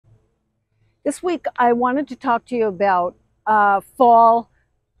This week, I wanted to talk to you about fall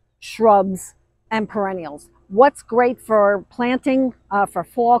shrubs and perennials. What's great for planting for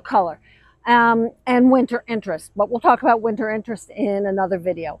fall color and winter interest. But we'll talk about winter interest in another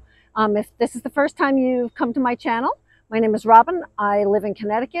video. If this is the first time you've come to my channel, my name is Robin. I live in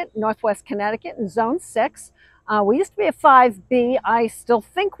Connecticut, Northwest Connecticut, in Zone 6. We used to be a 5B. I still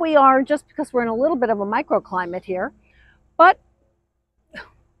think we are just because we're in a little bit of a microclimate here. But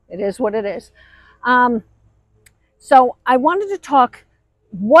it is what it is. Um, so I wanted to talk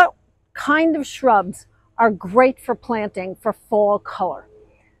what kind of shrubs are great for planting for fall color.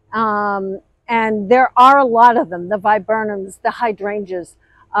 And there are a lot of them, the viburnums, the hydrangeas,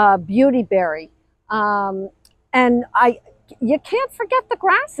 beautyberry. And you can't forget the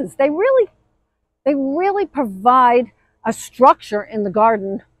grasses. They really provide a structure in the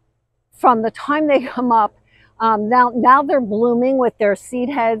garden from the time they come up. Now they're blooming with their seed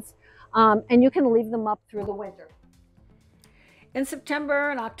heads, and you can leave them up through the winter. In September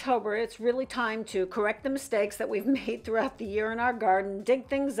and October, it's really time to correct the mistakes that we've made throughout the year in our garden, dig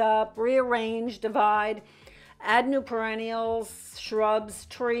things up, rearrange, divide, add new perennials, shrubs,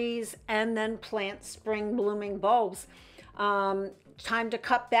 trees, and then plant spring blooming bulbs. Time to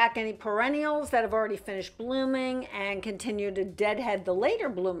cut back any perennials that have already finished blooming and continue to deadhead the later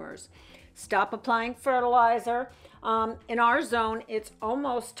bloomers. Stop applying fertilizer. In our zone, it's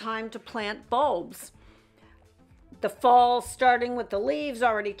almost time to plant bulbs. The fall starting with the leaves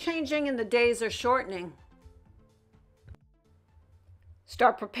already changing and the days are shortening.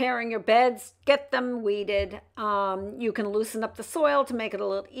 Start preparing your beds, get them weeded. You can loosen up the soil to make it a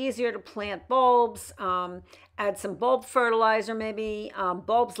little easier to plant bulbs. Add some bulb fertilizer, maybe.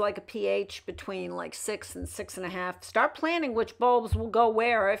 Bulbs like a pH between like 6 and 6.5. Start planning which bulbs will go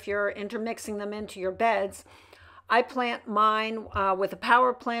where if you're intermixing them into your beds. I plant mine with a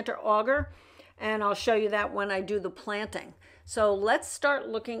power planter auger, and I'll show you that when I do the planting. So let's start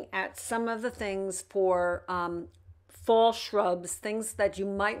looking at some of the things for fall shrubs, things that you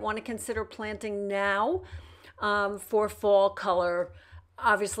might want to consider planting now for fall color.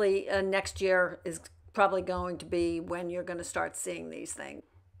 Obviously, next year is probably going to be when you're going to start seeing these things.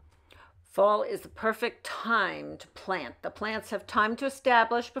 Fall is the perfect time to plant. The plants have time to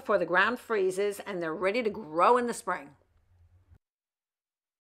establish before the ground freezes, and they're ready to grow in the spring.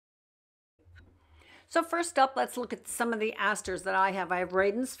 So first up, let's look at some of the asters that I have. I have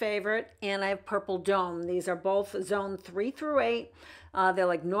Raiden's Favorite and I have Purple Dome. These are both zone 3 through 8. They're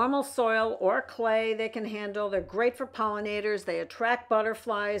like normal soil or clay they can handle. They're great for pollinators. They attract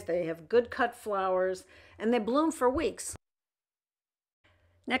butterflies. They have good cut flowers and they bloom for weeks.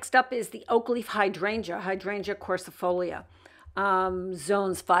 Next up is the oak leaf hydrangea, Hydrangea quercifolia.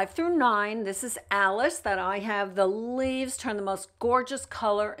 Zones 5 through 9. This is Alice that I have. The leaves turn the most gorgeous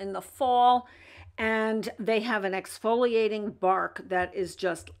color in the fall. And they have an exfoliating bark that is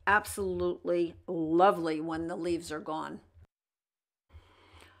just absolutely lovely when the leaves are gone.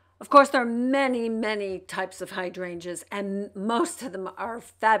 Of course, there are many, many types of hydrangeas, and most of them are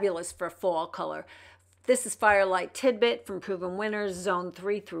fabulous for fall color. This is Firelight Tidbit from Proven Winners, zone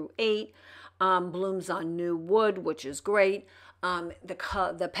 3 through 8. Blooms on new wood, which is great.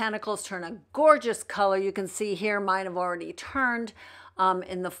 The panicles turn a gorgeous color. You can see here mine have already turned.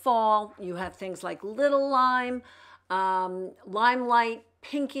 In the fall, you have things like Little Lime, Limelight,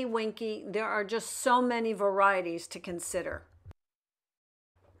 Pinky Winky. There are just so many varieties to consider.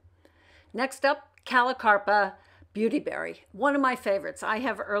 Next up, Calicarpa Beautyberry, one of my favorites. I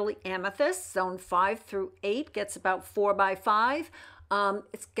have Early Amethyst, zone 5 through 8, gets about 4 by 5.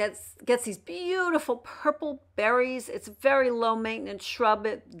 It gets these beautiful purple berries. It's a very low maintenance shrub.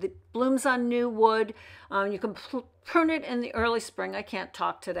 It blooms on new wood. You can prune it in the early spring. I can't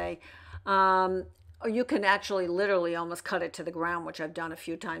talk today. Or you can actually literally almost cut it to the ground, which I've done a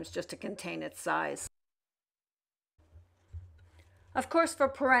few times just to contain its size. Of course, for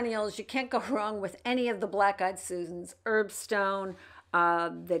perennials, you can't go wrong with any of the black-eyed Susans, Herbstone,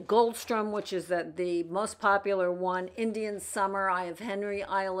 the Goldstrom, which is the most popular one, Indian Summer. I have Henry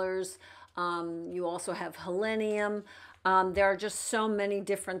Eilers. You also have Helenium. There are just so many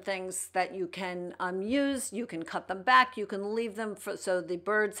different things that you can use. You can cut them back. You can leave them so the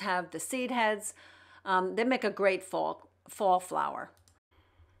birds have the seed heads. They make a great fall flower.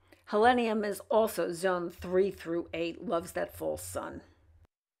 Helenium is also zone 3 through 8, loves that full sun.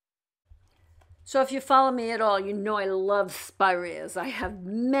 So if you follow me at all, you know I love spireas. I have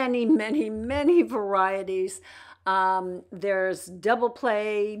many, many, many varieties. There's Double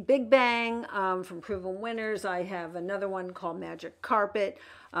Play, Big Bang from Proven Winners. I have another one called Magic Carpet,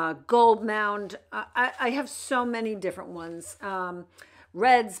 Gold Mound. I have so many different ones.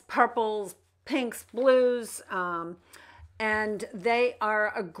 Reds, purples, pinks, blues, and they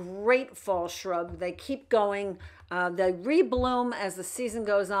are a great fall shrub. They keep going. They rebloom as the season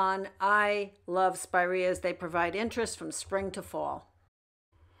goes on. I love spireas. They provide interest from spring to fall.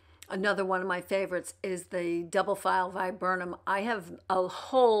 Another one of my favorites is the double file viburnum. I have a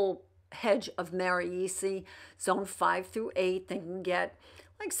whole hedge of Mariaceae, zone 5 through 8. They can get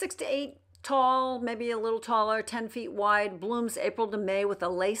like 6 to 8 tall, maybe a little taller, 10 feet wide, blooms April to May with a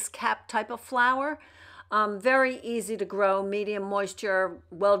lace cap type of flower. Very easy to grow, medium moisture,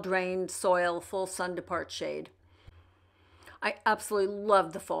 well-drained soil, full sun to part shade. I absolutely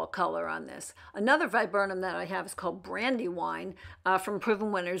love the fall color on this. Another viburnum that I have is called Brandywine from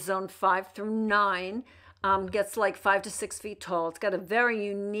Proven Winners, zone 5 through 9. Gets like 5 to 6 feet tall. It's got a very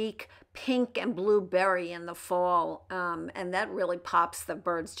unique pink and blue berry in the fall, and that really pops. The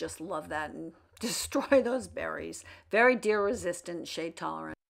birds just love that and destroy those berries. Very deer resistant, shade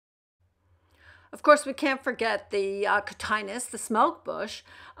tolerant. Of course, we can't forget the cotinus, the smoke bush.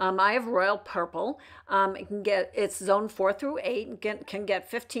 I have royal purple. It's zone 4 through 8, can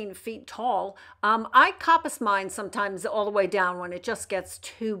get 15 feet tall. I coppice mine sometimes all the way down when it just gets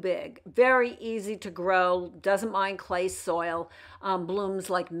too big. Very easy to grow, doesn't mind clay soil, blooms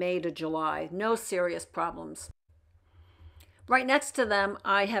like May to July. No serious problems. Right next to them,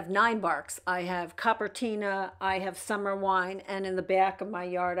 I have 9 barks. I have Coppertina, I have Summer Wine, and in the back of my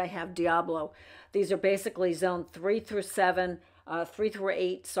yard, I have Diablo. These are basically zone 3 through 7, 3 through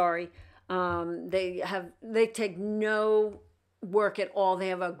 8, sorry. They take no work at all. They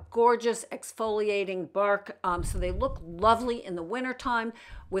have a gorgeous exfoliating bark, so they look lovely in the wintertime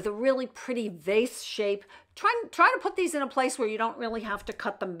with a really pretty vase shape. Try to put these in a place where you don't really have to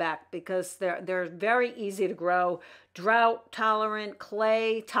cut them back because they're very easy to grow. Drought tolerant,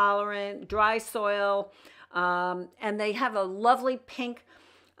 clay tolerant, dry soil, and they have a lovely pink,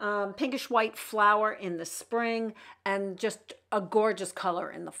 pinkish white flower in the spring and just a gorgeous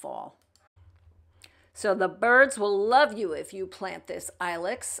color in the fall. So the birds will love you if you plant this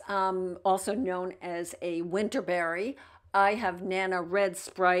ilex, also known as a winterberry. I have Nana Red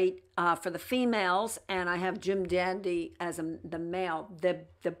Sprite for the females, and I have Jim Dandy as the male.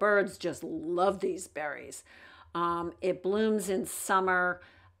 The birds just love these berries. It blooms in summer.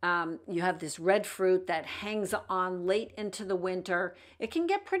 You have this red fruit that hangs on late into the winter. It can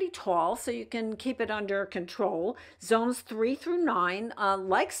get pretty tall, so you can keep it under control. Zones 3 through 9,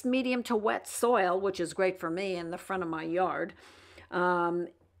 likes medium to wet soil, which is great for me in the front of my yard.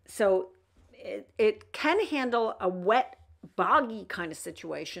 So it can handle a wet, boggy kind of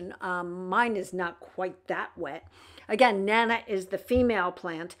situation. Mine is not quite that wet. Again, Nana is the female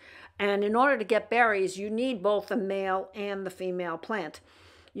plant, and in order to get berries, you need both the male and the female plant.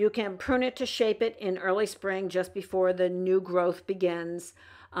 You can prune it to shape it in early spring just before the new growth begins.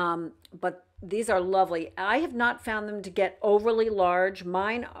 But these are lovely. I have not found them to get overly large.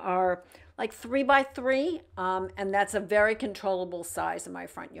 Mine are like 3 by 3, and that's a very controllable size in my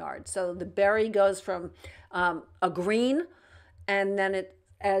front yard. So the berry goes from a green, and then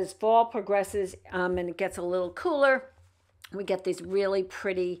as fall progresses and it gets a little cooler, we get these really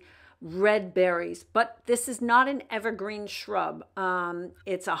pretty red berries. But this is not an evergreen shrub.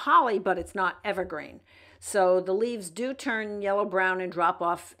 It's a holly, but it's not evergreen. So the leaves do turn yellow-brown and drop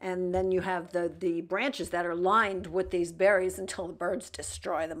off, and then you have the branches that are lined with these berries until the birds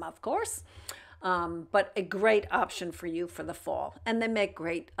destroy them, of course. But a great option for you for the fall. And they make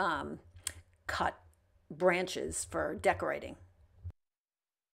great cut branches for decorating.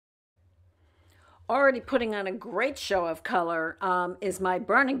 Already putting on a great show of color is my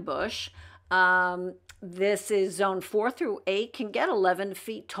burning bush. This is zone 4 through 8, can get 11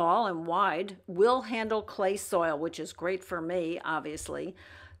 feet tall and wide, will handle clay soil, which is great for me, obviously.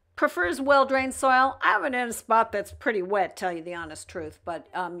 Prefers well-drained soil. I have it in a spot that's pretty wet, tell you the honest truth, but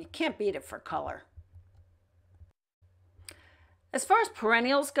you can't beat it for color. As far as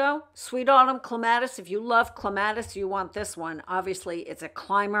perennials go, Sweet Autumn Clematis, if you love clematis, you want this one. Obviously, it's a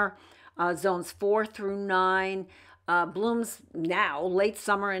climber. Zones 4 through 9, blooms now, late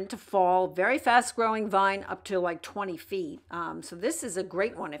summer into fall, very fast growing vine up to like 20 feet. So this is a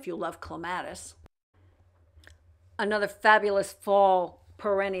great one if you love clematis. Another fabulous fall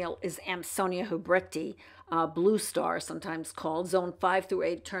perennial is Amsonia hubrichti, blue star sometimes called. Zone 5 through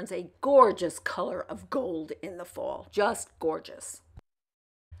 8 turns a gorgeous color of gold in the fall, just gorgeous.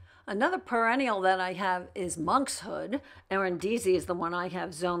 Another perennial that I have is monkshood. Arundisi is the one I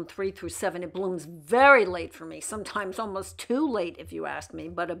have, zone 3 through 7. It blooms very late for me, sometimes almost too late if you ask me,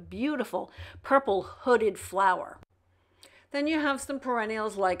 but a beautiful purple hooded flower. Then you have some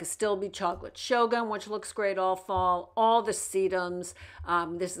perennials like a Stilby Chocolate Shogun, which looks great all fall. All the sedums.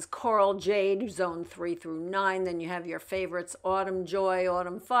 This is Coral Jade, zone 3 through 9. Then you have your favorites, Autumn Joy,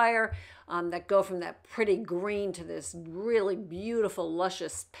 Autumn Fire, that go from that pretty green to this really beautiful,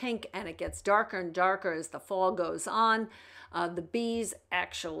 luscious pink, and it gets darker and darker as the fall goes on. The bees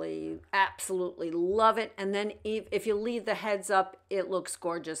actually absolutely love it. And then if you leave the heads up, it looks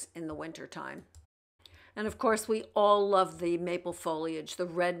gorgeous in the wintertime. And of course, we all love the maple foliage, the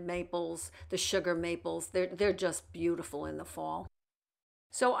red maples, the sugar maples. They're just beautiful in the fall.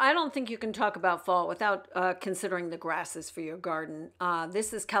 So I don't think you can talk about fall without considering the grasses for your garden.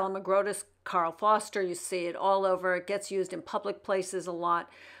 This is Calamagrotis Carl Foster. You see it all over. It gets used in public places a lot.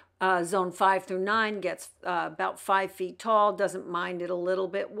 Zone 5 through 9 gets about 5 feet tall, doesn't mind it a little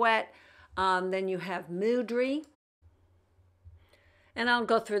bit wet. Then you have Moodry. And I'll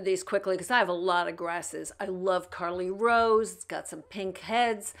go through these quickly because I have a lot of grasses. I love Carly Rose. It's got some pink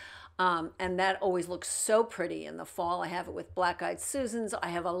heads. And that always looks so pretty in the fall. I have it with Black-Eyed Susans. I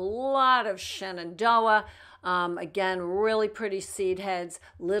have a lot of Shenandoah. Again, really pretty seed heads.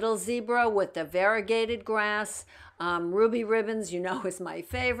 Little Zebra with the variegated grass. Ruby Ribbons, you know, is my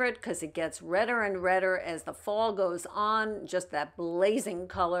favorite because it gets redder and redder as the fall goes on. Just that blazing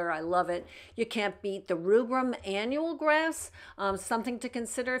color. I love it. You can't beat the Rubrum annual grass. Something to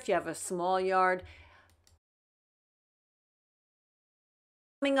consider if you have a small yard.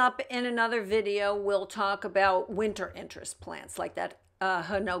 Coming up in another video, we'll talk about winter interest plants like that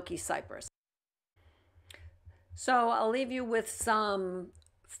Hinoki cypress. So I'll leave you with some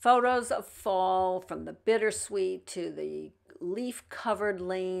photos of fall, from the bittersweet to the leaf-covered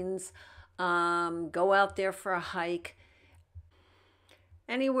lanes. Go out there for a hike.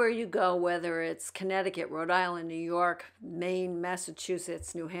 Anywhere you go, whether it's Connecticut, Rhode Island, New York, Maine,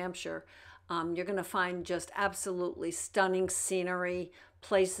 Massachusetts, New Hampshire, you're going to find just absolutely stunning scenery,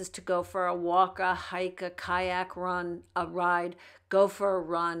 places to go for a walk, a hike, a kayak run, a ride, go for a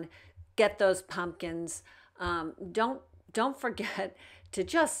run, get those pumpkins. Don't forget to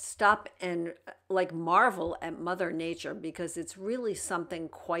just stop and like marvel at Mother Nature, because it's really something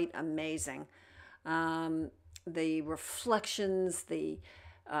quite amazing. The reflections,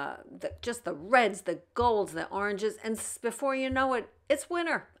 just the reds, the golds, the oranges, and before you know it, it's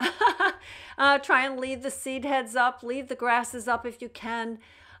winter. Try and leave the seed heads up, leave the grasses up if you can.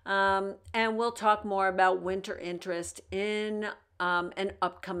 And we'll talk more about winter interest in an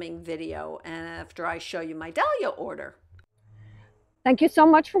upcoming video, and after I show you my dahlia order. Thank you so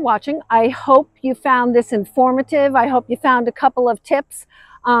much for watching. I hope you found this informative. I hope you found a couple of tips,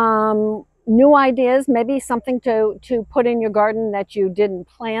 new ideas, maybe something to put in your garden that you didn't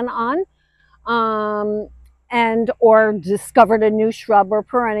plan on, or discovered a new shrub or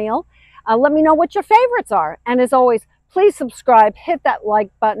perennial. Let me know what your favorites are. And as always, please subscribe, hit that like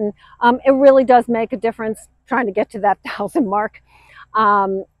button. It really does make a difference trying to get to that 1,000 mark.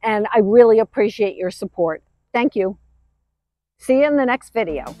 And I really appreciate your support. Thank you. See you in the next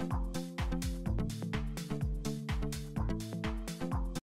video.